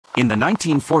In the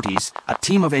 1940s, a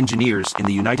team of engineers in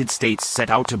the United States set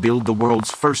out to build the world's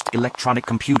first electronic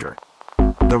computer.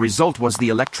 The result was the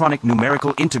Electronic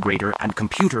Numerical Integrator and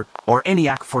Computer, or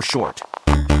ENIAC for short.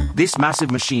 This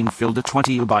massive machine filled a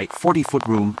 20 by 40-foot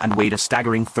room and weighed a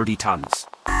staggering 30 tons.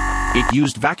 It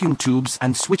used vacuum tubes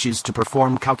and switches to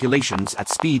perform calculations at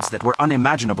speeds that were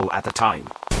unimaginable at the time.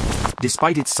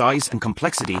 Despite its size and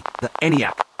complexity, the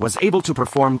ENIAC was able to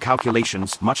perform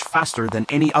calculations much faster than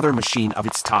any other machine of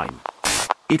its time.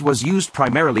 It was used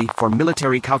primarily for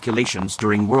military calculations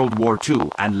during World War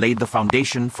II and laid the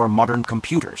foundation for modern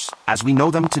computers, as we know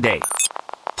them today.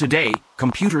 Today,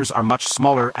 computers are much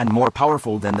smaller and more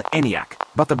powerful than the ENIAC,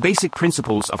 but the basic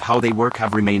principles of how they work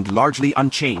have remained largely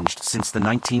unchanged since the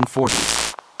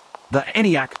 1940s. The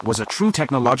ENIAC was a true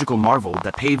technological marvel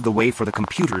that paved the way for the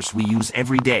computers we use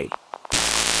every day.